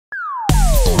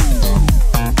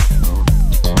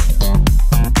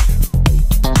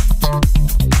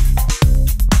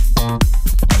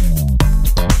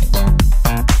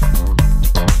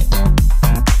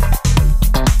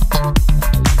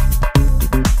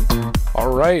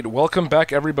Alright, welcome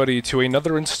back everybody to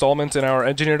another installment in our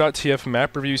Engineer.tf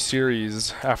map review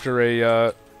series. After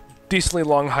a decently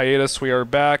long hiatus, we are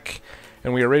back,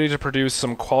 and we are ready to produce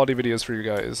some quality videos for you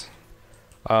guys.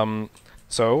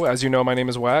 So, as you know, my name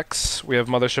is Wax, we have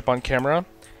Mothership on camera,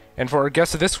 and for our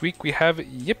guest this week, we have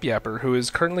Yipyapper, who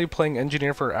is currently playing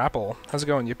Engineer for Apple. How's it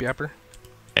going, Yipyapper?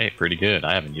 Hey, pretty good.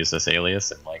 I haven't used this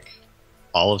alias in, like,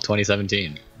 all of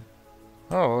 2017.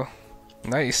 Oh,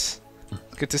 nice.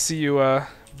 Good to see you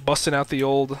busting out the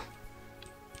old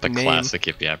name. Classic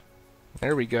Yipyapper.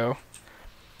 There we go.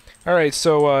 Alright,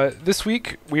 so this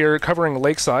week we are covering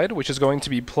Lakeside, which is going to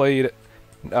be played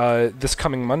this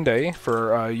coming Monday for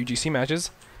UGC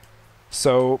matches.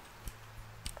 So,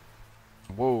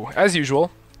 whoa, as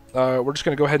usual, we're just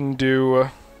going to go ahead and do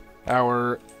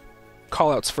our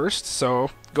callouts first. So,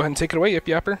 go ahead and take it away,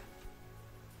 Yipyapper. You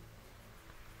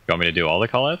want me to do all the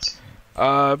callouts?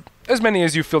 As many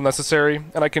as you feel necessary,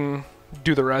 and I can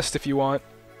do the rest if you want.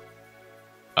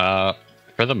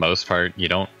 For the most part, you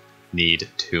don't need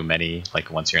too many. Like,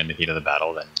 once you're in the heat of the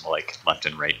battle, then, like, left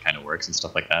and right kind of works and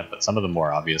stuff like that. But some of the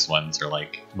more obvious ones are,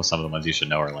 like, well, some of the ones you should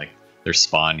know are, like, there's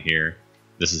spawn here.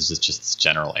 This is just this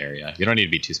general area. You don't need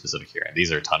to be too specific here.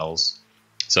 These are tunnels.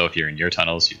 So if you're in your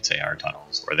tunnels, you'd say our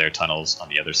tunnels, or their tunnels on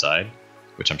the other side,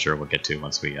 which I'm sure we'll get to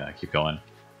once we keep going.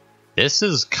 This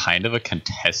is kind of a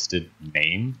contested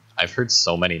name. I've heard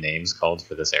so many names called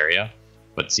for this area,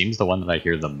 but it seems the one that I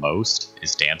hear the most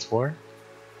is dance floor.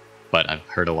 But I've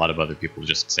heard a lot of other people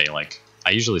just say, like,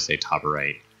 I usually say top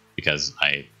right because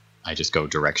I just go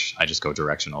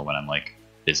directional when I'm, like,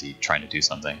 busy trying to do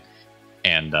something.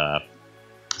 And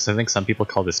so I think some people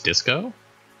call this disco.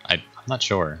 I'm not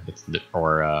sure.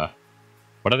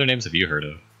 What other names have you heard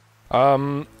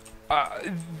of?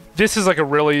 This is like a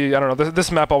really, I don't know,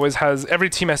 this map always has, every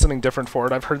team has something different for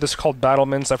it. I've heard this called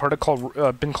battlements, I've heard it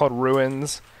called, been called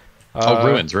ruins.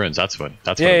 Ruins, that's what it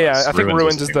was. Yeah, I think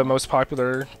ruins is the most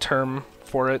popular term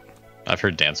for it. I've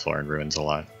heard dance floor and ruins a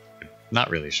lot. Not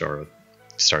really sure what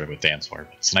started with dance floor,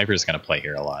 but Sniper is going to play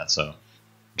here a lot, so you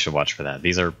should watch for that.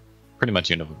 These are pretty much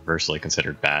universally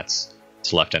considered bats.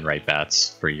 It's left and right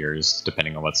bats for years,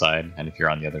 depending on what side, and if you're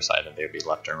on the other side, then they would be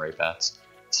left and right bats.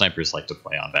 Snipers like to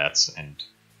play on bats and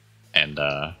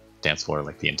dance floor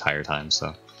like the entire time, so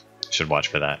you should watch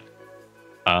for that.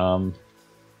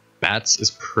 Bats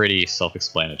is pretty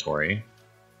self-explanatory.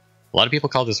 A lot of people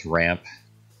call this ramp,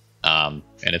 and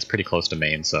it's pretty close to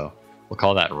main, so we'll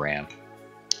call that ramp.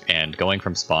 And going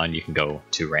from spawn, you can go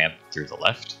to ramp through the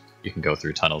left, you can go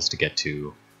through tunnels to get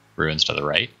to ruins to the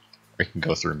right, or you can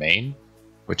go through main,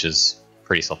 which is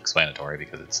pretty self-explanatory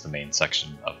because it's the main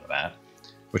section of the map,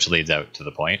 which leads out to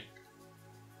the point.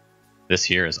 This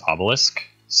here is obelisk,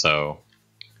 so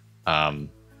some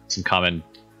common,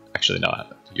 actually no,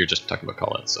 you're just talking about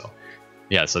callouts, so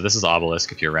yeah, so this is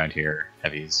obelisk if you're around here.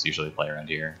 Heavies usually play around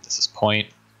here. This is point,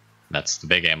 that's the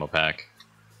big ammo pack.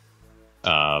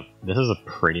 This is a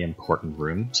pretty important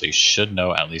room, so you should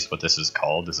know at least what this is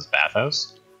called. This is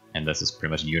Bathhouse, and this is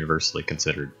pretty much universally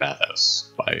considered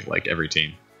Bathhouse by like every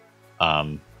team.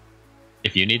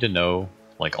 If you need to know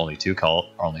like only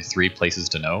three places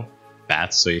to know: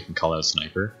 bats, so you can call out a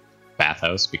sniper;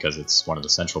 Bathhouse, because it's one of the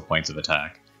central points of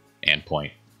attack; and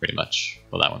point, pretty much.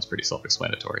 Well, that one's pretty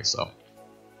self-explanatory. So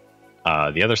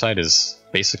the other side is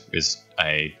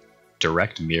a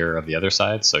direct mirror of the other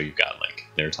side. So you've got like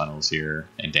their tunnels here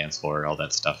and dance floor, all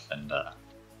that stuff, and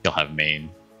you'll have main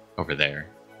over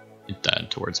there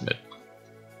towards mid.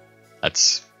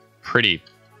 That's pretty.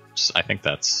 I think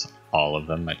that's all of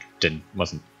them. I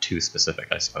wasn't too specific,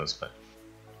 I suppose, but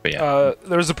yeah.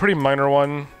 There's a pretty minor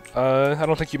one. I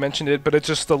don't think you mentioned it, but it's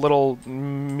just the little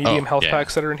medium health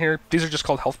packs that are in here. These are just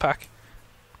called health pack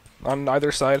on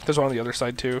either side. There's one on the other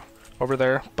side too, over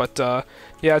there. But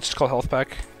yeah, it's just called health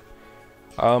pack.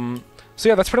 So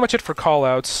yeah, that's pretty much it for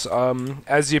callouts.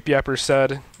 As Yipyapper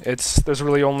said, there's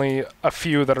really only a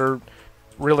few that are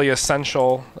really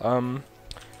essential.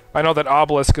 I know that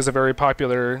obelisk is a very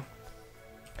popular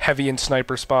heavy and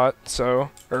sniper spot,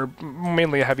 or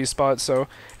mainly a heavy spot, so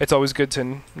it's always good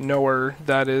to know where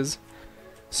that is.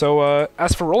 So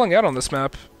as for rolling out on this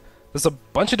map, there's a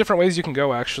bunch of different ways you can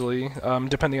go, actually,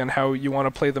 depending on how you want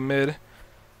to play the mid.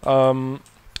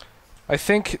 I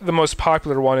think the most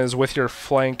popular one is with your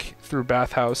flank through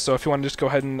Bathhouse, so if you want to just go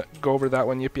ahead and go over that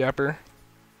one, Yipyapper.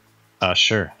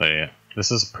 Sure. This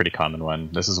is a pretty common one.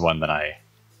 This is one that I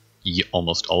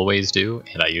almost always do,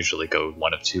 and I usually go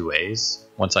one of two ways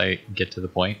once I get to the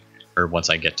point, or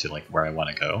once I get to like where I want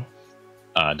to go,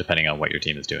 depending on what your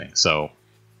team is doing. So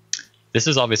this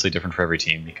is obviously different for every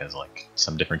team because like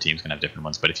some different teams can have different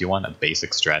ones, but if you want a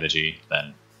basic strategy,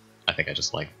 then I think I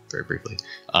just like very briefly,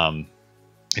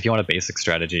 if you want a basic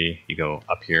strategy, you go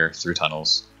up here through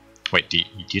tunnels. Wait, do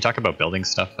you talk about building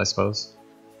stuff, I suppose?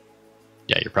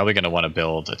 Yeah, you're probably going to want to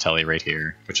build a telly right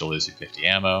here, which will lose you 50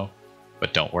 ammo.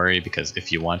 But don't worry, because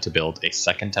if you want to build a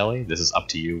second telly, this is up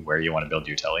to you where you want to build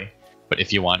your telly. But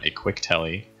if you want a quick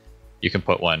telly, you can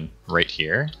put one right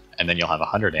here, and then you'll have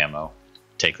 100 ammo.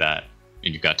 Take that,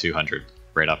 and you've got 200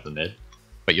 right off the mid.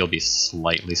 But you'll be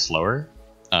slightly slower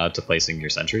to placing your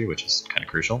sentry, which is kind of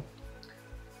crucial.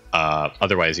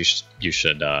 Otherwise, you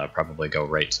should probably go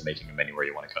right to making a mini where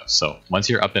you want to go. So once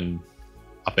you're up in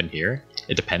here,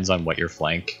 it depends on what your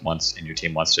flank wants and your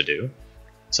team wants to do.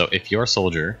 So if your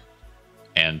soldier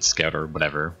and scout or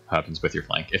whatever happens with your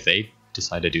flank, if they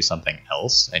decide to do something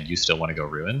else and you still want to go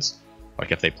ruins,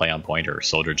 like if they play on point or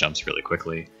soldier jumps really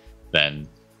quickly, then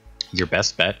your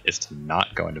best bet is to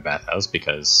not go into Bathhouse,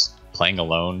 because playing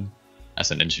alone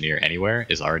as an engineer anywhere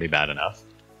is already bad enough.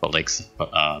 But like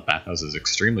Bathhouse is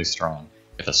extremely strong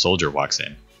if a soldier walks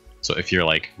in. So if you're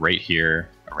like right here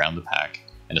around the pack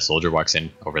and a soldier walks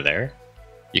in over there,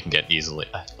 you can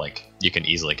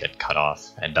easily get cut off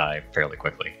and die fairly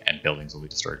quickly, and buildings will be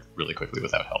destroyed really quickly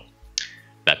without help.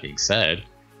 That being said,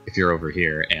 if you're over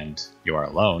here and you are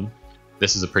alone,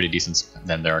 this is a pretty decent.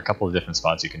 Then there are a couple of different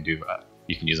spots you can do.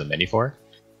 You can use a mini for.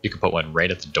 You can put one right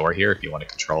at the door here if you want to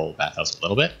control Bathhouse a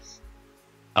little bit.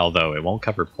 Although it won't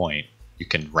cover point, you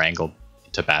can wrangle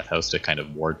to Bathhouse to kind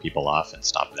of ward people off and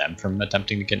stop them from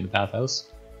attempting to get into Bathhouse.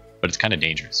 But it's kind of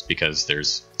dangerous because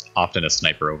there's often a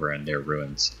sniper over in their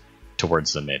ruins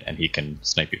towards the mid, and he can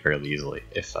snipe you fairly easily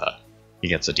if he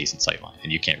gets a decent sightline,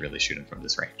 and you can't really shoot him from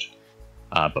this range.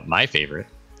 But my favorite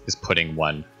is putting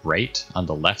one right on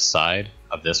the left side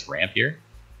of this ramp here,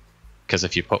 because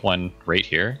if you put one right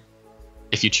here,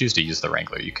 if you choose to use the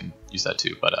Wrangler, you can use that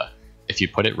too, but if you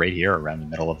put it right here around the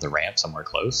middle of the ramp somewhere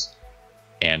close,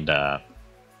 and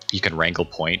you can wrangle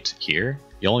point here,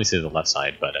 you'll only see the left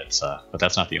side, but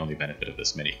that's not the only benefit of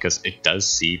this mini, because it does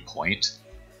see point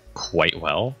quite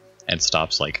well and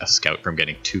stops like a scout from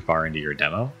getting too far into your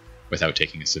demo without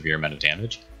taking a severe amount of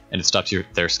damage, and it stops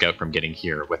their scout from getting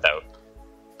here without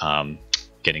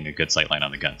getting a good sightline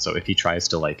on the gun. So if he tries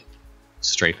to like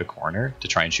strafe a corner to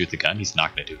try and shoot the gun, he's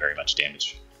not going to do very much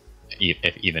damage,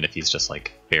 even if he's just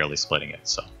like barely splitting it.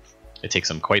 So it takes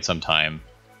him quite some time,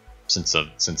 since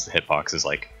the hitbox is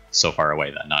like so far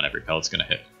away that not every pellet's going to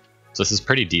hit. So this is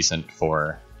pretty decent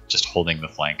for just holding the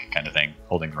flank kind of thing,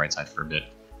 holding the right side for a bit,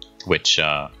 which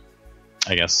I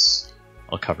guess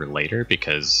I'll cover later,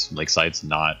 because Lakeside's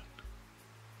not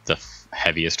the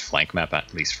heaviest flank map,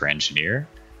 at least for Engineer.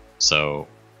 So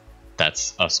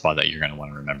that's a spot that you're going to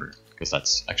want to remember, because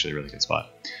that's actually a really good spot.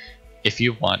 If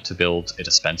you want to build a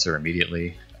dispenser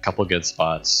immediately, a couple good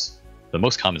spots. The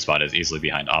most common spot is easily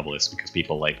behind Obelisk, because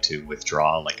people like to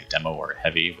withdraw like a demo or a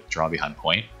heavy, withdraw behind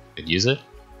point and use it.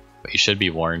 But you should be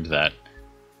warned that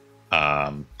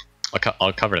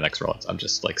I'll cover the next rollouts. I'm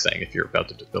just like saying, if you're about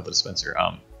to build a dispenser,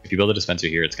 if you build a dispenser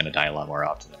here, it's going to die a lot more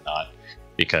often than not,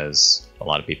 because a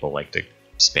lot of people like to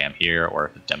spam here, or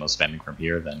if the demo's spamming from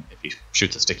here, then if he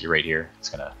shoots a sticky right here, it's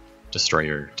going to destroy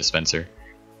your dispenser.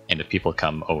 And if people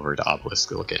come over to Obelisk,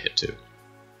 they'll get hit too.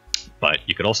 But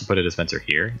you could also put a dispenser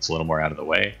here. It's a little more out of the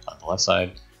way on the left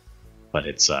side, but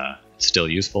it's still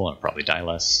useful and probably die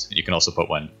less. You can also put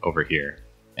one over here,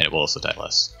 and it will also die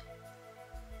less.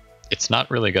 It's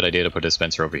not really a good idea to put a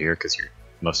dispenser over here, because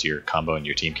most of your combo and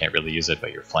your team can't really use it,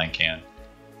 but your flank can.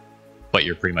 But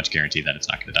you're pretty much guaranteed that it's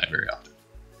not going to die very often.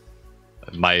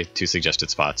 My two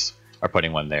suggested spots are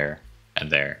putting one there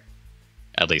and there,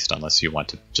 at least unless you want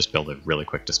to just build a really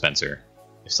quick dispenser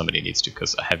if somebody needs to,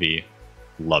 because a heavy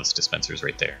loves dispensers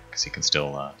right there, because he can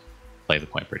still play the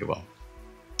point pretty well.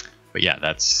 But yeah,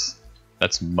 that's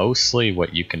mostly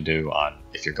what you can do on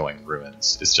if you're going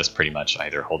ruins. It's just pretty much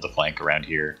either hold the flank around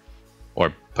here,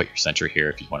 or put your sentry here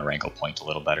if you want to wrangle point a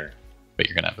little better, but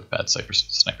you're gonna have a bad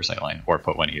sniper sight line, or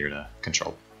put one here to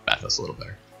control Bathhouse a little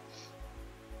better.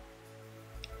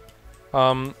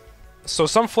 So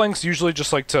some flanks usually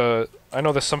just like to, I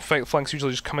know that some flanks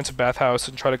usually just come into Bathhouse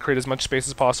and try to create as much space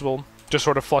as possible, just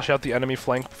sort of flush out the enemy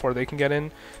flank before they can get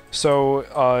in.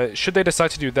 So should they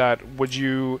decide to do that, would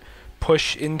you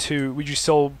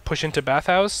still push into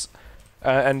Bathhouse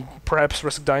and perhaps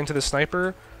risk dying to the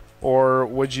sniper, or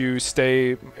would you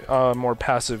stay more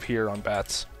passive here on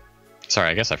Bats? Sorry,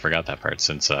 I guess I forgot that part,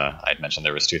 since I'd mentioned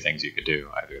there was two things you could do,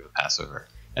 either the passive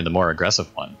and the more aggressive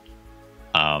one.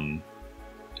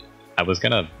 I was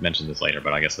gonna mention this later,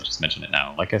 but I guess I'll just mention it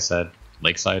now. Like I said,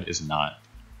 Lakeside is not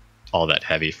all that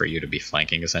heavy for you to be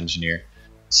flanking as Engineer.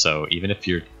 So even if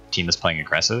your team is playing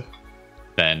aggressive,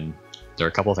 then there are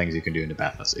a couple of things you can do into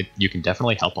Bathhouse. You can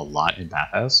definitely help a lot in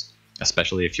Bathhouse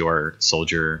especially if your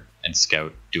soldier and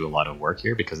scout do a lot of work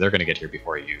here, because they're going to get here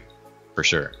before you, for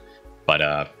sure.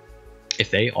 But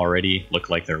if they already look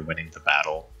like they're winning the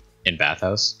battle in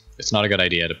Bathhouse, it's not a good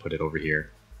idea to put it over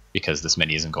here, because this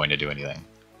mini isn't going to do anything.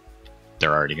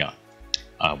 They're already gone.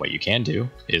 What you can do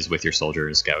is with your soldier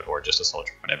or scout, or just a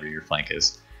soldier, whatever your flank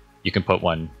is, you can put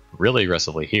one really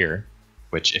aggressively here,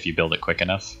 which if you build it quick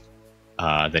enough,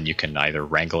 then you can either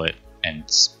wrangle it and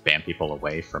spam people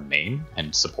away from main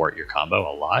and support your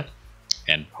combo a lot,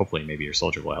 and hopefully maybe your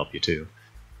soldier will help you too.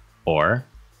 Or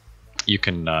you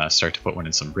can start to put one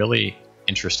in some really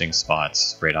interesting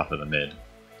spots right off of the mid,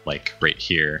 like right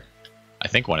here. I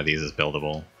think one of these is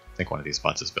buildable. I think one of these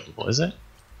spots is buildable. Is it?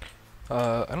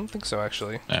 I don't think so,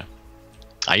 actually. Yeah.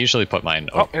 I usually put mine...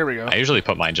 Oh, here we go. I usually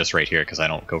put mine just right here because I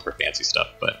don't go for fancy stuff,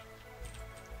 but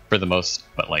for the most...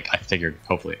 But, like, I figured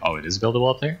hopefully... Oh, it is buildable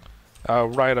up there?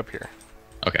 Right up here.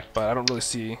 Okay. But I don't really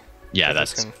see... Yeah,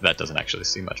 that doesn't actually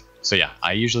see much. So yeah,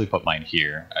 I usually put mine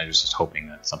here. I was just hoping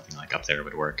that something like up there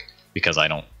would work, because I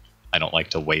don't like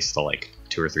to waste the, like,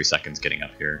 2 or 3 seconds getting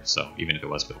up here, so even if it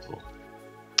was buildable.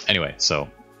 Anyway, so...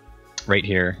 right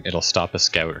here, it'll stop a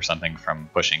scout or something from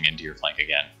pushing into your flank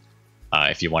again,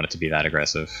 if you want it to be that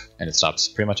aggressive, and it stops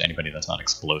pretty much anybody that's not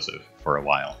explosive for a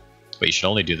while. But you should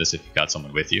only do this if you've got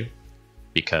someone with you,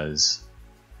 because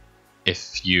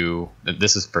if you...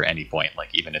 This is for any point, like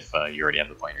even if you already have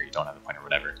the point or you don't have the point or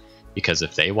whatever, because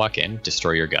if they walk in,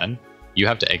 destroy your gun, you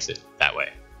have to exit that way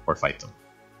or fight them.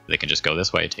 They can just go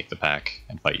this way, take the pack,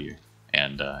 and fight you,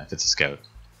 and if it's a scout,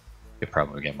 you'll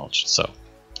probably get mulched. So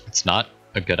it's not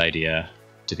a good idea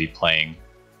to be playing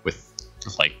with,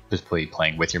 like, basically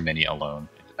playing with your mini alone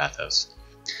in the Bathhouse.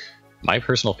 My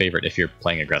personal favorite, if you're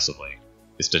playing aggressively,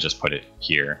 is to just put it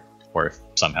here, or if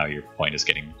somehow your point is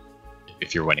getting,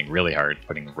 if you're winning really hard,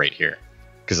 putting it right here,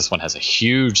 because this one has a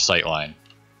huge sight line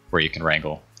where you can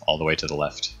wrangle all the way to the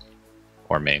left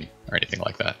or main or anything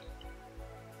like that.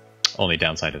 Only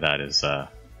downside of that is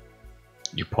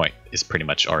your point is pretty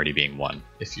much already being won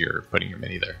if you're putting your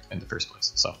mini there in the first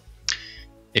place. So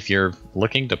if you're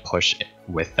looking to push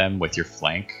with them with your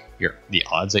flank, the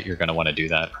odds that you're going to want to do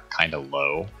that are kind of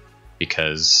low,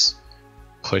 because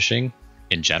pushing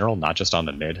in general, not just on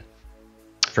the mid,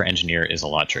 for Engineer is a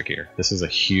lot trickier. This is a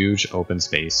huge open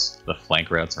space. The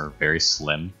flank routes are very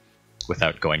slim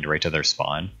without going right to their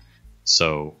spawn.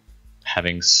 So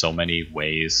having so many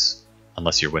ways,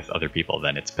 unless you're with other people,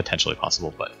 then it's potentially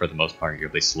possible, but for the most part, you're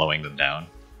at least slowing them down.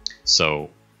 So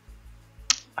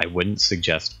I wouldn't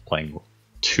suggest playing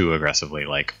too aggressively,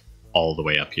 like all the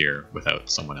way up here without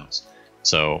someone else.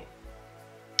 So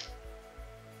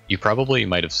you probably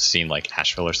might have seen like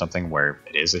Asheville or something where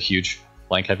it is a huge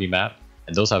flank heavy map,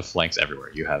 and those have flanks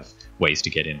everywhere. You have ways to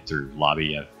get in through lobby,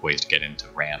 you have ways to get into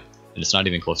ramp, and it's not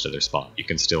even close to their spawn. You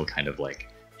can still kind of like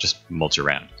just mulch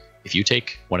around. If you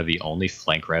take one of the only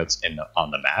flank routes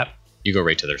on the map, you go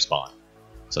right to their spawn.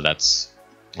 So that's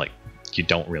like, you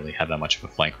don't really have that much of a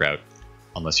flank route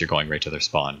unless you're going right to their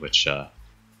spawn, which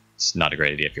it's not a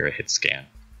great idea if you're a hit scan.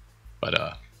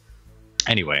 But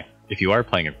anyway, if you are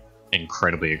playing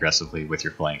incredibly aggressively with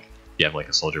your flank, you have like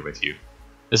a soldier with you,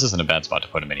 this isn't a bad spot to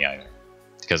put a mini either,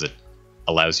 because it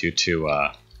allows you to,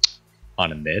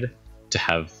 on a mid, to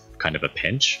have kind of a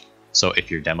pinch. So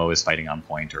if your demo is fighting on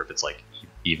point, or if it's like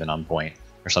even on point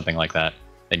or something like that,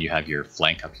 then you have your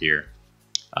flank up here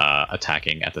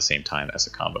attacking at the same time as a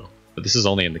combo. But this is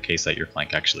only in the case that your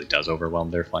flank actually does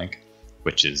overwhelm their flank,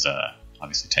 which is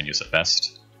obviously tenuous at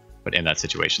best. But in that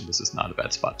situation, this is not a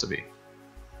bad spot to be.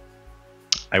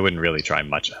 I wouldn't really try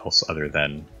much else other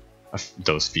than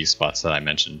those few spots that I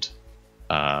mentioned,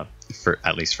 for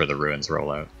at least for the Ruins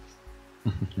rollout.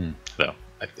 Though,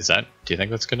 do you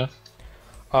think that's good enough?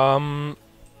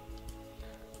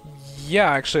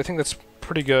 Yeah, actually, I think that's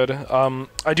pretty good.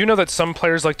 I do know that some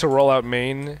players like to roll out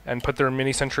main and put their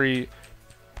mini sentry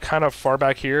kind of far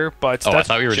back here, but I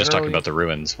thought we were just talking about the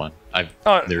Ruins one.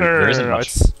 There isn't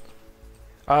much.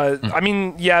 I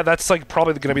mean, yeah, that's like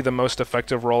probably going to be the most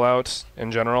effective rollout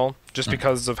in general, just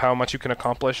because of how much you can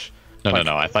accomplish. No,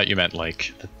 I thought you meant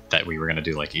like that we were going to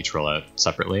do like each rollout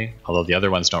separately. Although the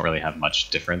other ones don't really have much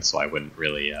difference, so I wouldn't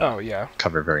really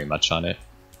cover very much on it.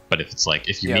 But if it's like,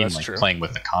 if you mean like playing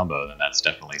with the combo, then that's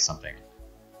definitely something.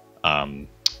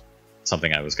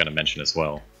 Something I was going to mention as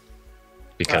well,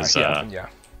 because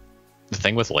the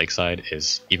thing with Lakeside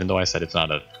is, even though I said it's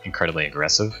not an incredibly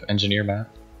aggressive Engineer map,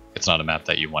 it's not a map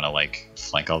that you want to like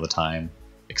flank all the time,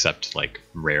 except like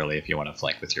rarely if you want to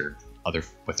flank with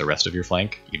the rest of your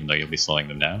flank, even though you'll be slowing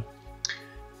them down.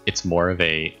 It's more of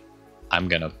a, I'm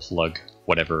gonna plug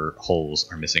whatever holes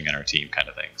are missing in our team kind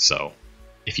of thing. So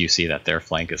if you see that their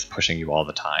flank is pushing you all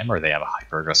the time, or they have a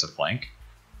hyper-aggressive flank,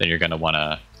 then you're going to want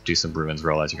to do some Ruins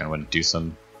Rollouts. You're going to want to do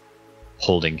some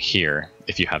holding here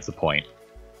if you have the point,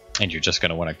 and you're just going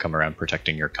to want to come around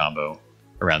protecting your combo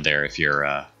around there if you're,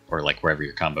 or like wherever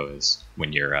your combo is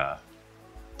when you're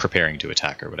preparing to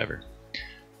attack or whatever.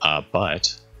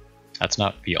 But that's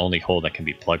not the only hole that can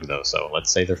be plugged though. So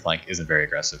let's say their flank isn't very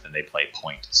aggressive and they play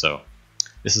point. So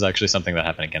this is actually something that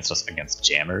happened against us against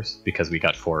Jammers because we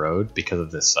got 4-0'd because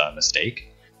of this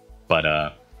mistake.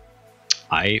 But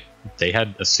they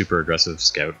had a super aggressive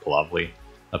scout, Plovely,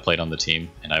 that played on the team,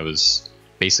 and I was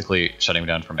basically shutting him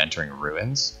down from entering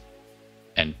Ruins,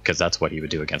 and because that's what he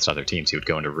would do against other teams. He would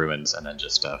go into Ruins and then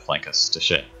just flank us to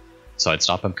shit. So I'd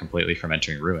stop him completely from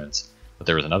entering Ruins. But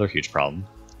there was another huge problem.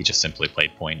 He just simply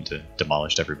played point and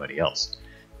demolished everybody else.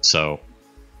 So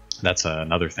that's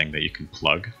another thing that you can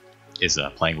plug, is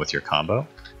playing with your combo,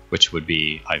 which would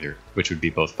be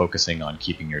both focusing on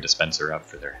keeping your dispenser up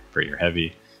for your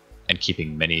heavy, and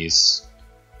keeping minis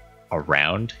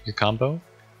around your combo.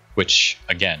 Which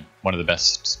again, one of the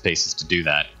best spaces to do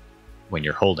that when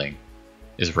you're holding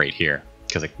is right here,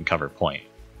 because it can cover point.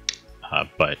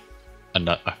 But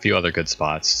a few other good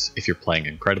spots, if you're playing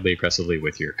incredibly aggressively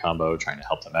with your combo, trying to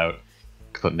help them out,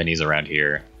 you can put minis around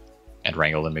here and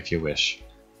wrangle them if you wish.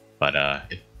 But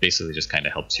it basically just kind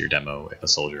of helps your demo if a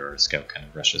soldier or a scout kind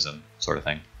of rushes them, sort of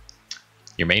thing.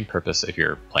 Your main purpose if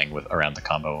you're playing with around the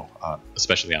combo,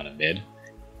 especially on a mid,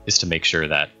 is to make sure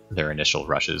that their initial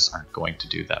rushes aren't going to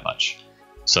do that much.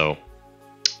 So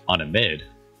on a mid,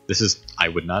 I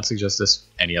would not suggest this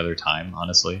any other time,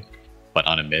 honestly. But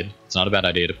on a mid, it's not a bad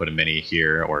idea to put a mini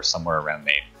here or somewhere around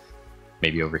main,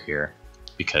 maybe over here,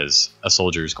 because a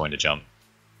soldier is going to jump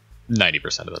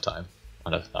 90% of the time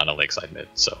on a lakeside mid.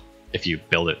 So if you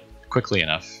build it quickly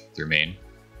enough through main,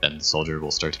 then the soldier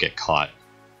will start to get caught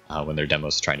when their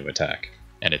demo's trying to attack.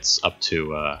 And it's up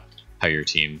to how your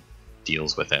team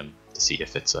deals with him to see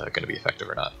if it's going to be effective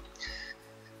or not.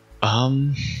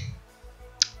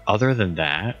 Other than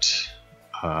that,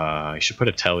 you should put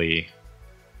a telly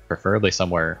preferably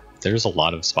somewhere. There's a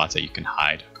lot of spots that you can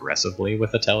hide aggressively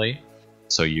with a telly.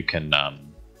 So you can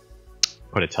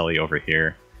put a telly over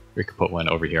here. You could put one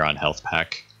over here on health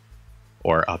pack,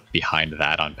 or up behind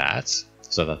that on bats,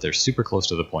 so that they're super close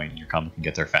to the point and your combo can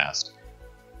get there fast.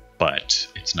 But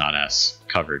it's not as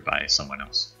covered by someone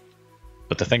else.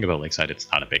 But the thing about Lakeside, it's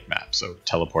not a big map, so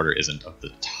teleporter isn't of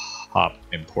the top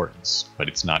importance, but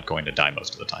it's not going to die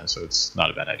most of the time, so it's not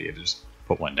a bad idea to just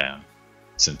put one down,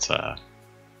 since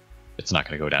it's not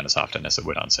going to go down as often as it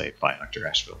would on, say, Bionact or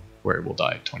Asheville, where it will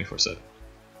die 24/7.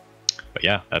 But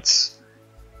yeah,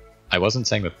 I wasn't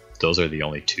saying that those are the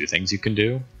only two things you can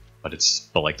do, but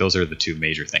like those are the two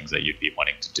major things that you'd be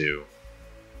wanting to do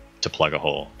to plug a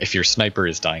hole. If your sniper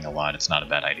is dying a lot, it's not a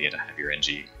bad idea to have your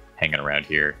NG hanging around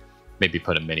here. Maybe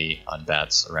put a mini on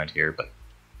bats around here, but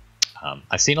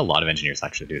I've seen a lot of engineers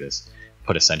actually do this.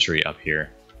 Put a sentry up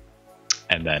here,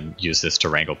 and then use this to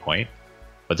wrangle point.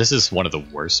 But this is one of the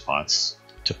worst spots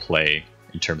to play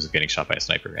in terms of getting shot by a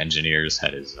sniper. Engineer's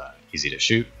head is easy to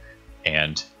shoot,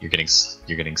 and you're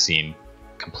getting seen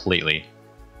completely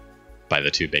by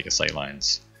the two biggest sight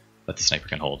lines that the sniper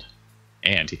can hold,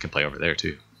 and he can play over there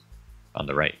too, on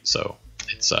the right. So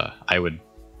it's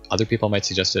other people might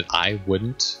suggest it. I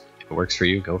wouldn't. If it works for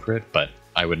you, go for it. But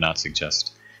I would not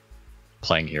suggest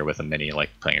playing here with a mini, like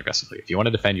playing aggressively. If you want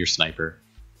to defend your sniper,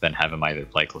 then have him either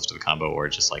play close to the combo or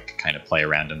just like kind of play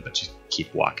around him, but just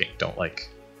keep walking. Don't like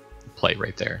play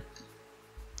right there.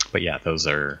 But yeah, those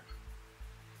are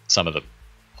some of the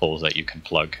holes that you can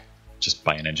plug just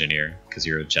by an engineer, because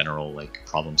you're a general like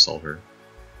problem solver.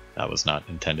 That was not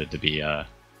intended to be a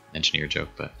engineer joke,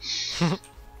 but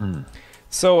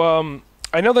So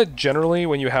I know that generally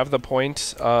when you have the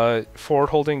point, forward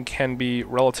holding can be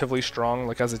relatively strong,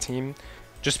 like as a team,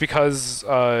 just because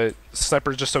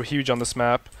sniper is just so huge on this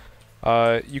map.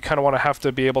 You kind of want to have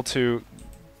to be able to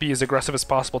be as aggressive as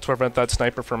possible to prevent that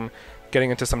sniper from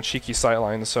getting into some cheeky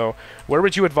sightlines. So where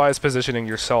would you advise positioning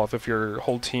yourself if your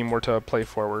whole team were to play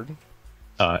forward?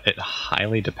 It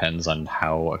highly depends on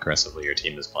how aggressively your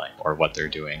team is playing or what they're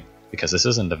doing, because this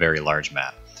isn't a very large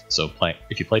map. So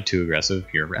if you play too aggressive,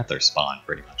 you're at their spawn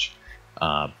pretty much.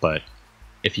 But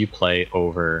if you play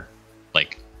over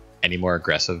like any more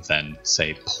aggressive than,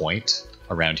 say, point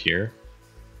around here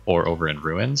or over in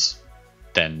Ruins,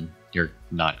 then you're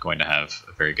not going to have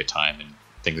a very good time, and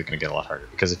things are going to get a lot harder.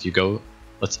 Because if you go,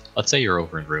 let's say you're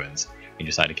over in Ruins and you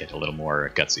decide to get a little more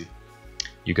gutsy,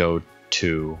 you go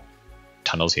to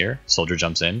tunnels here, soldier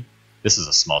jumps in, this is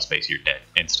a small space, you're dead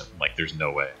instantly. Like, there's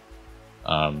no way.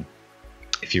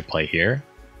 If you play here,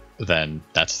 then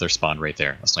that's their spawn right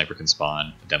there. A sniper can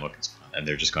spawn, a demo can spawn, and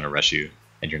they're just going to rush you,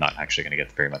 and you're not actually going to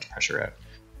get very much pressure out.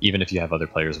 Even if you have other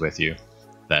players with you,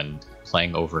 then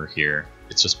playing over here,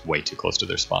 it's just way too close to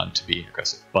their spawn to be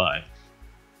aggressive. But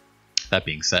that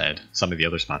being said, some of the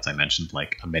other spots I mentioned,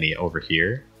 like a mini over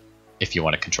here, if you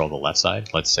want to control the left side,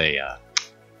 let's say,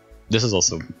 this is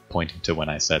also pointing to when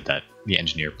I said that the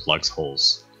engineer plugs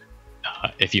holes.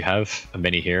 If you have a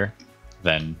mini here,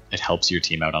 then it helps your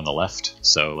team out on the left.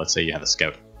 So let's say you have a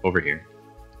scout over here,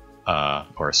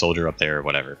 or a soldier up there, or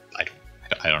whatever.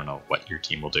 I don't know what your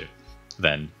team will do.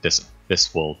 Then this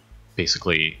will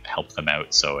basically help them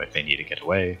out. So if they need to get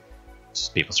away,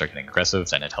 people start getting aggressive,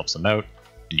 then it helps them out,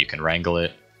 and you can wrangle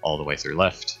it all the way through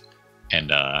left.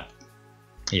 And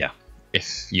yeah,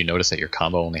 if you notice that your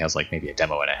combo only has like maybe a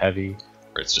demo and a heavy,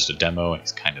 or it's just a demo and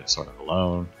he's kind of sort of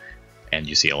alone, and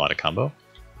you see a lot of combo,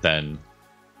 then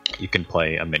you can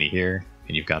play a mini here,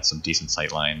 and you've got some decent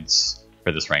sight lines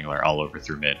for this Wrangler all over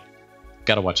through mid.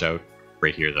 Gotta watch out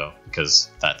right here though, because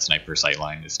that sniper sight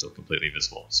line is still completely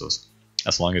visible. So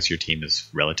as long as your team is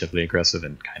relatively aggressive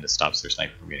and kind of stops their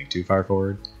sniper from getting too far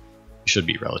forward, you should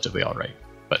be relatively alright.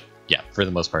 But yeah, for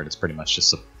the most part, it's pretty much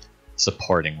just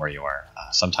supporting where you are.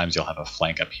 Sometimes you'll have a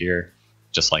flank up here,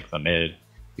 just like the mid.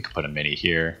 You can put a mini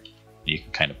here. You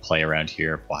can kind of play around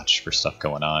here, watch for stuff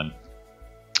going on.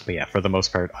 But yeah, for the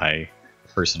most part, I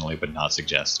personally would not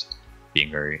suggest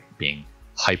being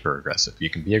hyper aggressive. You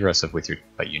can be aggressive with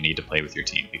but you need to play with your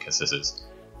team, because this is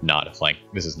not a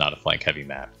flank heavy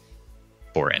map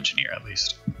for Engineer, at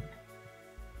least.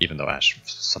 Even though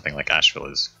something like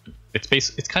Asheville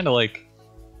it's kind of like,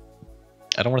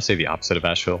 I don't want to say the opposite of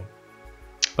Asheville,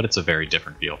 but it's a very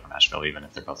different feel from Asheville, even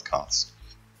if they're both Goths.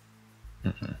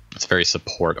 It's a very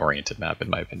support-oriented map, in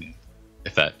my opinion,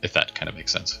 if that kind of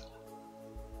makes sense.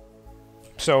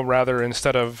 So rather,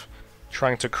 instead of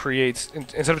trying to create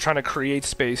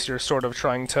space, you're sort of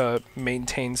trying to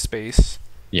maintain space.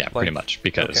 Yeah, like, pretty much,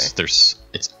 because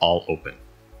it's all open.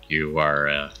 You are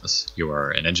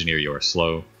an engineer. You are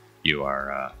slow. You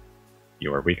are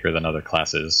weaker than other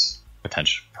classes.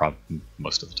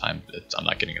 Most of the time. I'm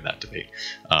not getting in that debate.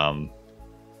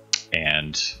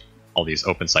 And all these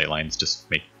open sight lines just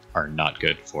are not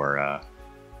good for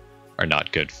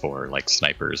like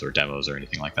snipers or demos or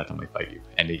anything like that might fight you.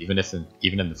 And even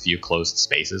in the few closed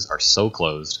spaces are so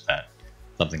closed that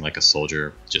something like a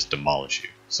soldier just demolish you.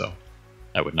 So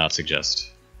I would not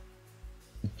suggest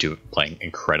playing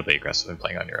incredibly aggressive and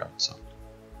playing on your own.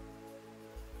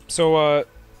 So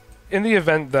in the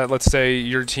event that, let's say,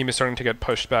 your team is starting to get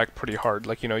pushed back pretty hard,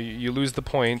 like, you lose the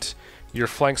point, your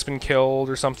flank's been killed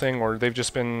or something, or they've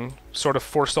just been sort of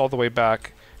forced all the way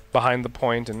back behind the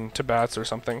point and to bats or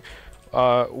something,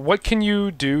 what can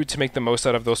you do to make the most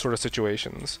out of those sort of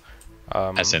situations?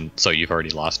 As in, so you've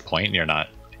already lost point, and you're not,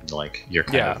 like, you're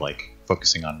kind of like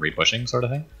focusing on repushing sort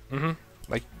of thing? Mm-hmm.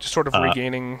 Like, just sort of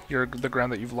regaining the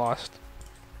ground that you've lost.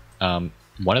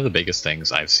 One of the biggest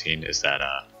things I've seen is that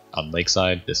on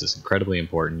Lakeside, this is incredibly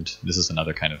important. This is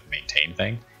another kind of maintain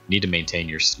thing. You need to maintain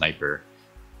your sniper's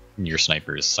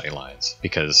sight lines,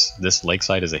 because this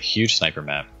Lakeside is a huge sniper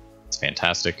map. It's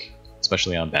fantastic,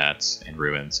 especially on bats and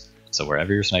ruins. So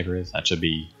wherever your sniper is, that should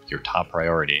be your top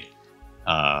priority.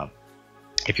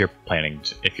 If you're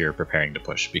preparing to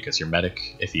push, because your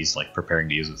medic, if he's like preparing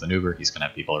to use with an Uber, he's gonna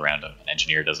have people around him. An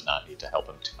engineer does not need to help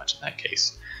him too much in that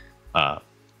case.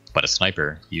 But a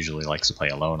sniper usually likes to play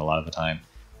alone a lot of the time,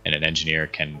 and an engineer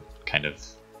can kind of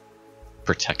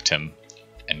protect him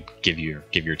and give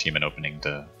your team an opening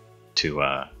to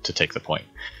take the point.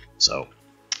 So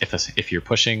if you're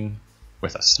pushing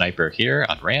with a sniper here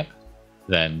on ramp,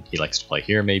 then he likes to play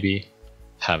here, maybe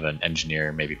have an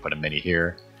engineer maybe put a mini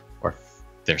here, or if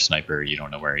their sniper, you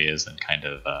don't know where he is, then kind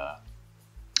of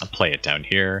play it down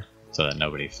here so that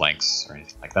nobody flanks or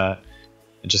anything like that,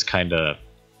 and just kind of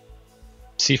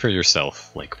see for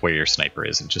yourself like where your sniper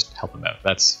is and just help him out.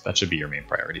 That should be your main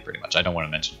priority, pretty much. I don't want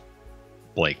to mention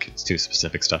like too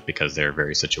specific stuff because they're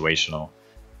very situational,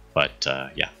 but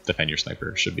yeah, defend your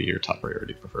sniper should be your top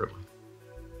priority, preferably.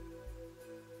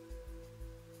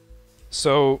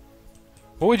 So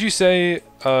what would you say,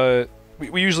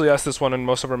 we usually ask this one in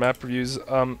most of our map reviews,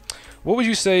 what would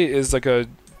you say is like a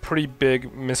pretty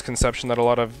big misconception that a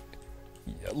lot of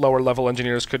lower level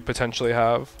engineers could potentially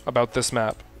have about this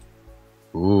map?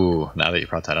 Ooh, now that you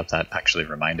brought that up, that actually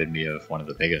reminded me of one of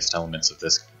the biggest elements of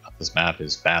this map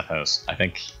is Bathhouse. I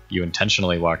think you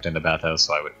intentionally walked into Bathhouse,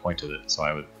 so I would point to it, so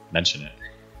I would mention it.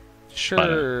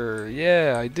 Sure,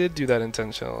 yeah, I did do that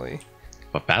intentionally.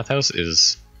 But Bathhouse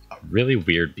is a really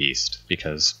weird beast,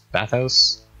 because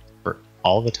Bathhouse, for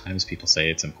all the times people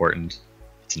say it's important,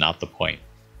 it's not the point.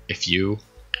 If you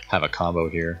have a combo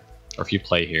here, or if you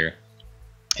play here,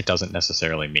 it doesn't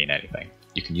necessarily mean anything.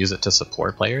 You can use it to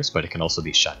support players, but it can also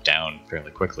be shut down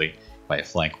fairly quickly by a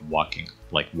flank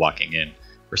walking in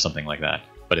or something like that.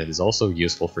 But it is also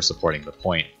useful for supporting the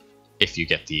point if you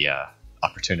get the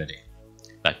opportunity.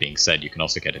 That being said, you can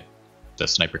also get it. The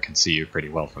sniper can see you pretty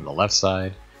well from the left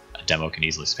side, a demo can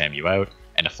easily spam you out,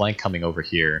 and a flank coming over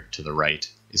here to the right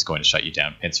is going to shut you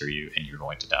down, pincer you, and you're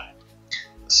going to die.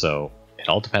 So it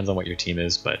all depends on what your team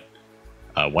is, but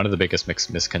one of the biggest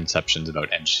misconceptions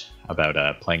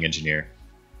about playing Engineer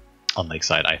on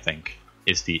Lakeside, I think,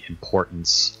 is the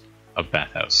importance of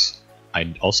Bathhouse.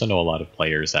 I also know a lot of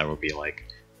players that will be like,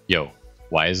 yo,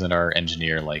 why isn't our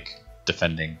Engineer like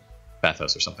defending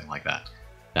Bathhouse or something like that?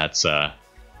 That's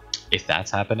if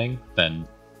that's happening, then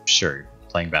sure,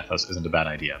 playing Bathhouse isn't a bad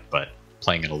idea, but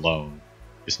playing it alone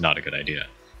is not a good idea.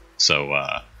 So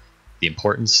the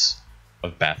importance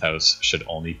of Bathhouse should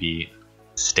only be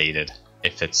stated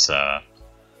if it's a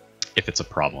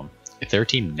problem. If their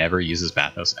team never uses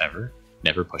Bathhouse ever,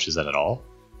 never pushes it at all,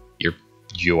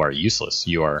 you are useless.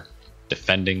 You are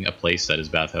defending a place that is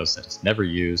Bathhouse that is never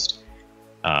used.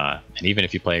 And even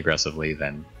if you play aggressively,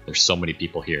 then there's so many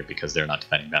people here because they're not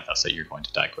defending Bathhouse that you're going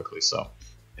to die quickly. So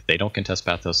if they don't contest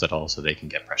Bathhouse at all so they can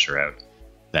get pressure out,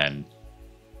 then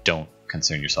don't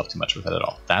concern yourself too much with it at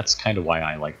all. That's kind of why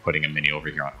I like putting a mini over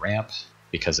here on ramp,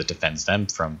 because it defends them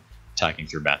from attacking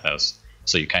through Bathhouse.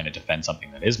 So you kind of defend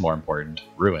something that is more important,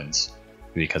 ruins,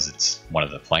 because it's one of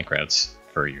the flank routes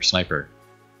for your sniper,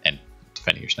 and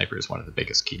defending your sniper is one of the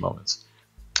biggest key moments.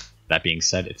 That being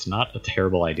said, it's not a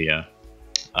terrible idea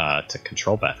to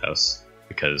control Bathhouse,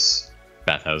 because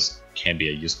Bathhouse can be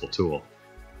a useful tool,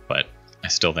 but I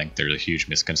still think there's a huge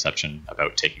misconception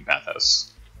about taking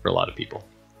Bathhouse for a lot of people.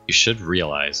 You should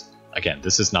realize, again,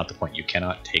 this is not the point. You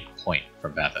cannot take point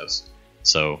from Bathhouse.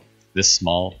 So this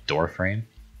small door frame,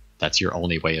 that's your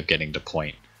only way of getting to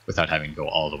point without having to go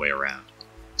all the way around.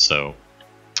 So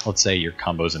let's say your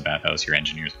combos in Bathhouse, your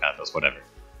engineers in Bathhouse, whatever.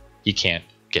 He can't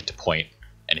get to point,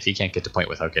 and if he can't get to point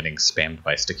without getting spammed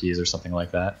by stickies or something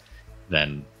like that,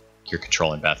 then your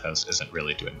control in Bathhouse isn't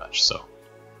really doing much. So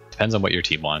depends on what your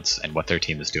team wants and what their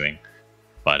team is doing.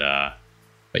 But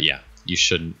yeah, you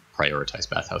shouldn't prioritize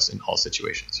Bathhouse in all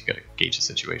situations. You gotta gauge the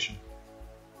situation.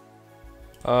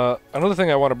 Another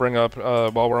thing I want to bring up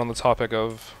while we're on the topic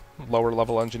of lower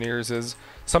level engineers is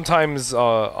sometimes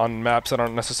on maps that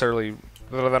aren't necessarily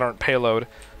that aren't payload,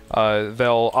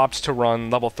 they'll opt to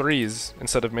run level 3s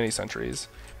instead of mini sentries,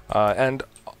 and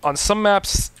on some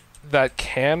maps that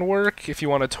can work if you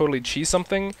want to totally cheese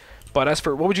something. But as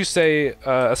for what would you say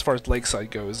as far as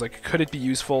Lakeside goes, like could it be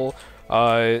useful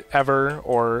ever,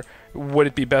 or would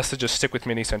it be best to just stick with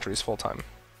mini sentries full time?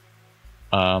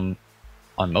 On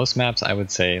most maps, I would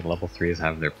say level 3s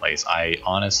have their place. I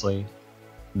honestly,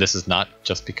 this is not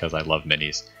just because I love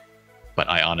minis, but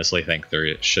I honestly think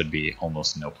there should be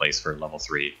almost no place for level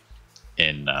 3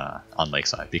 in on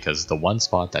Lakeside, because the one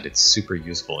spot that it's super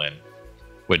useful in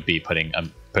would be putting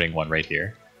one right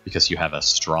here, because you have a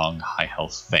strong high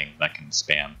health thing that can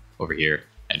spam over here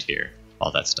and here,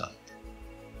 all that stuff.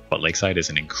 But Lakeside is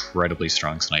an incredibly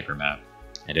strong sniper map,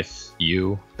 and if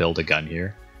you build a gun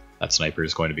here, that sniper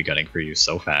is going to be gunning for you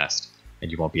so fast, and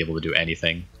you won't be able to do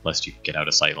anything lest you get out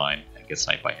of sight line and get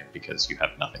sniped by him, because you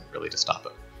have nothing really to stop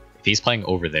him. If he's playing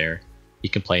over there, he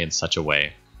can play in such a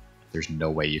way, there's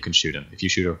no way you can shoot him. If you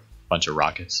shoot a bunch of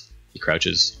rockets, he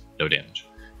crouches, no damage.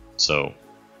 So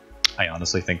I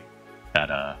honestly think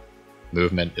that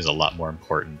movement is a lot more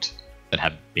important than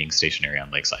being stationary on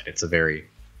Lakeside. It's a very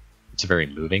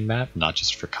moving map, not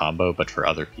just for combo, but for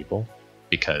other people,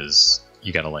 because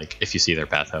you gotta, like, if you see their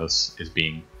Bathhouse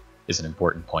is an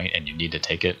important point and you need to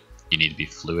take it, you need to be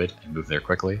fluid and move there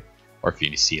quickly. Or if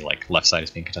you see like left side is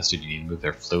being contested, you need to move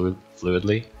there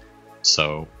fluidly.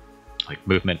 So like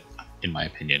movement, in my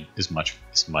opinion, is much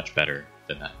better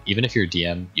than that. Even if your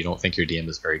DM, you don't think your DM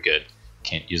is very good,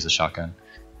 can't use the shotgun,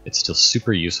 it's still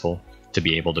super useful to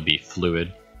be able to be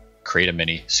fluid, create a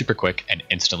mini super quick, and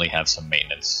instantly have some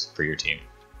maintenance for your team,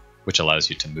 which allows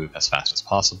you to move as fast as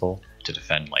possible to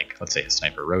defend, like, let's say a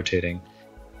sniper rotating,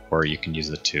 or you can use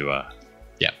it to,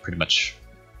 yeah, pretty much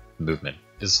movement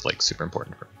is like super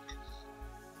important for me.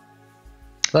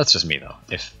 That's just me though.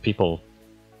 If people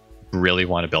really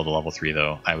want to build a level 3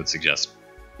 though, I would suggest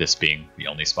this being the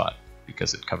only spot,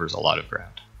 because it covers a lot of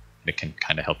ground. And it can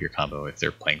kind of help your combo if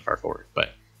they're playing far forward. But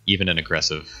even an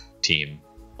aggressive team,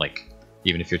 like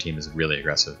even if your team is really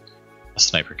aggressive, a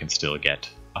sniper can still get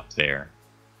up there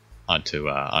onto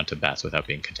bats without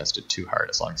being contested too hard,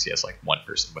 as long as he has like one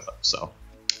person with him. So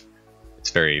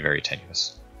it's very, very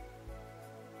tenuous.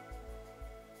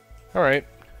 All right.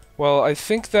 Well, I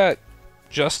think that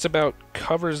just about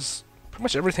covers pretty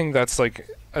much everything that's like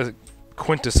a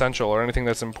quintessential or anything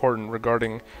that's important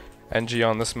regarding NG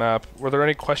on this map. Were there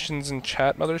any questions in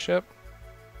chat, Mothership?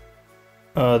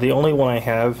 The only one I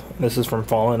have, this is from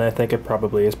Fallen, I think it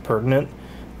probably is pertinent.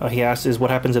 He asked is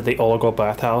what happens if they all go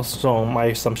Bathhouse? So my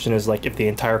assumption is like if the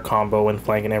entire combo and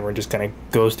flank and everyone just kind of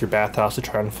goes through Bathhouse to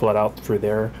try and flood out through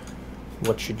there,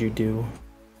 what should you do?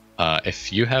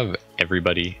 If you have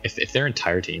everybody, if their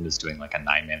entire team is doing like a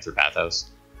 9-man through Bathhouse,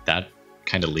 that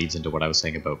kind of leads into what I was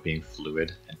saying about being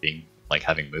fluid and being like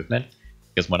having movement.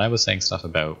 Because when I was saying stuff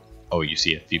about, oh, you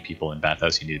see a few people in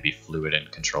Bathhouse, you need to be fluid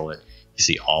and control it. You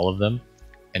see all of them,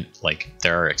 and like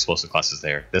there are explosive classes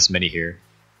there. This many here.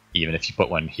 Even if you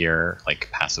put one here, like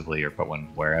passively, or put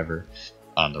one wherever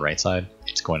on the right side,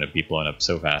 it's going to be blown up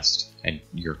so fast and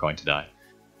you're going to die.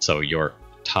 So your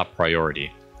top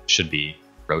priority should be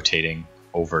rotating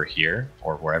over here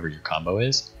or wherever your combo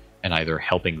is and either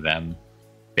helping them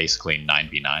basically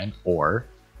 9v9 or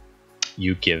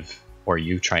you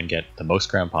try and get the most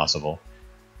ground possible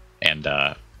and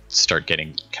start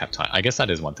getting cap time. I guess that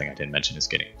is one thing I didn't mention is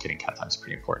getting cap time is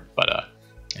pretty important. But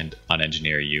and on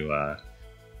Engineer you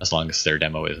as long as their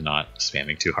demo is not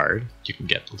spamming too hard, you can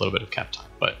get a little bit of cap time.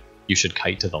 But you should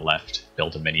kite to the left,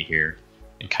 build a mini here,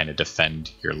 and kind of defend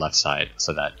your left side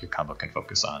so that your combo can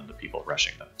focus on the people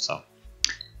rushing them. So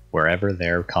wherever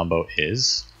their combo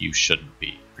is, you shouldn't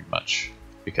be, pretty much,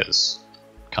 because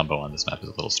combo on this map is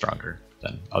a little stronger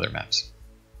than other maps.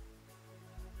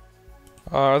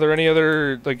 Are there any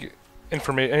other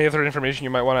information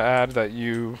you might want to add that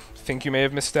you think you may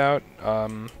have missed out?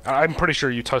 I'm pretty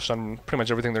sure you touched on pretty much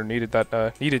everything there needed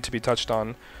to be touched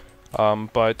on,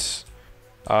 but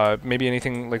maybe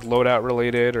anything like loadout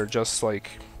related, or just like,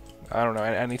 I don't know,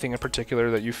 anything in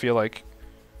particular that you feel like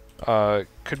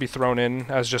could be thrown in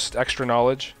as just extra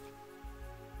knowledge?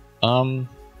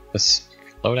 This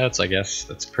loadouts, I guess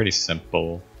that's pretty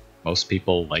simple. Most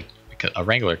people like, because a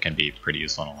Wrangler can be pretty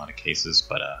useful in a lot of cases,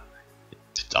 but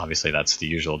obviously that's the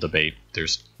usual debate.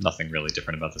 There's nothing really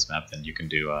different about this map than you can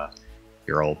do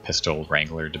your old pistol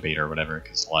Wrangler debate or whatever,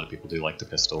 because a lot of people do like the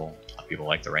pistol, a lot of people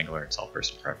like the Wrangler. It's all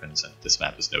personal preference, and this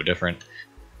map is no different.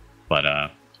 But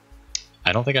I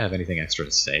don't think I have anything extra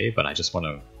to say, but I just want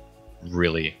to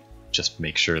really just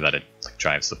make sure that it like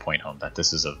drives the point home that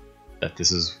this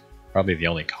is probably the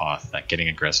only Koth that getting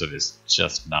aggressive is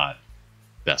just not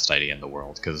the best idea in the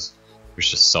world, because there's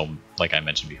just so, like I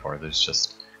mentioned before, there's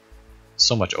just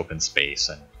so much open space,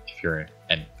 and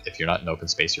if you're not in open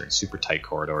space, you're in super tight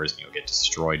corridors and you'll get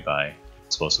destroyed by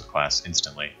explosive class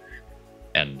instantly.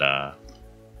 And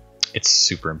it's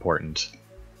super important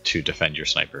to defend your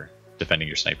sniper. Defending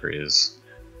your sniper is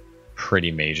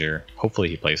pretty major. Hopefully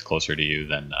he plays closer to you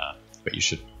than, but you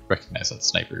should recognize that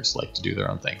snipers like to do their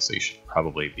own thing, so you should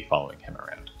probably be following him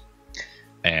around.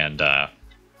 And I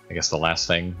guess the last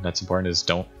thing that's important is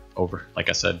don't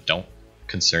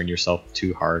concern yourself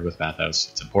too hard with Bathhouse.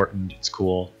 It's important, it's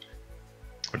cool,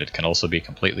 but it can also be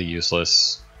completely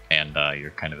useless, and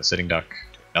you're kind of a sitting duck,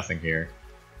 nothing here.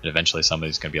 And eventually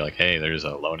somebody's going to be like, hey, there's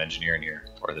a lone engineer in here,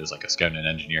 or there's like a scout and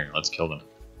engineer, let's kill them.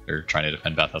 They're trying to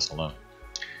defend Bathhouse alone.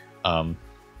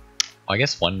 I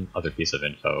guess one other piece of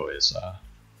info is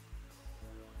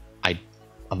I'm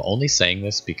only saying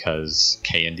this because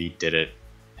K&D did it,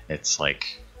 and it's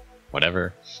like,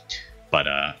 whatever, but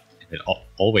it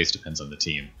always depends on the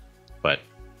team. But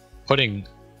putting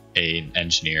an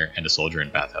engineer and a soldier in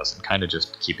Bathhouse and kind of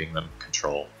just keeping them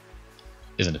control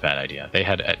isn't a bad idea. They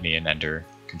had Etni and Ender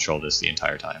control this the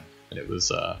entire time, and it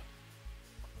was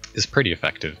pretty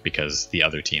effective because the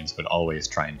other teams would always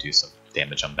try and do some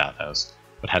damage on Bathhouse.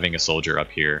 But having a soldier up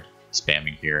here,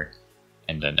 spamming here,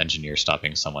 and an engineer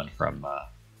stopping someone from,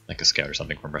 like a scout or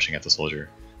something, from rushing at the soldier,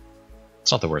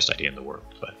 it's not the worst idea in the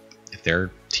world. But if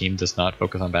their team does not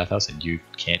focus on Bathhouse and you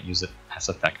can't use it as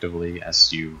effectively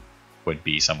as you would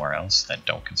be somewhere else, then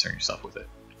don't concern yourself with it.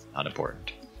 It's not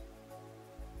important.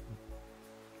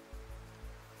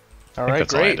 Alright,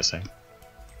 that's all I had to say.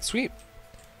 Sweet.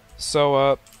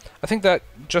 So, I think that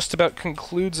just about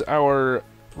concludes our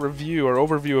review or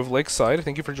overview of Lakeside.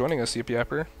 Thank you for joining us,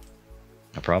 Yipyapper.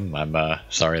 No problem. I'm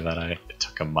sorry that it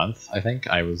took a month. I think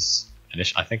I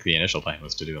think the initial plan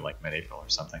was to do it like mid-April or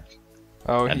something.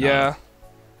 Oh, and, yeah.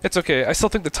 It's okay. I still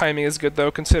think the timing is good,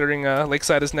 though, considering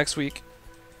Lakeside is next week.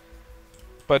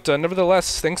 But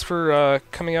nevertheless, thanks for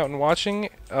coming out and watching,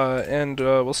 and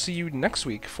we'll see you next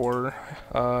week for...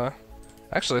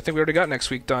 actually, I think we already got next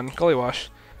week done. Gully Wash.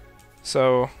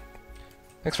 So,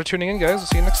 thanks for tuning in, guys. We'll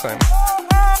see you next time.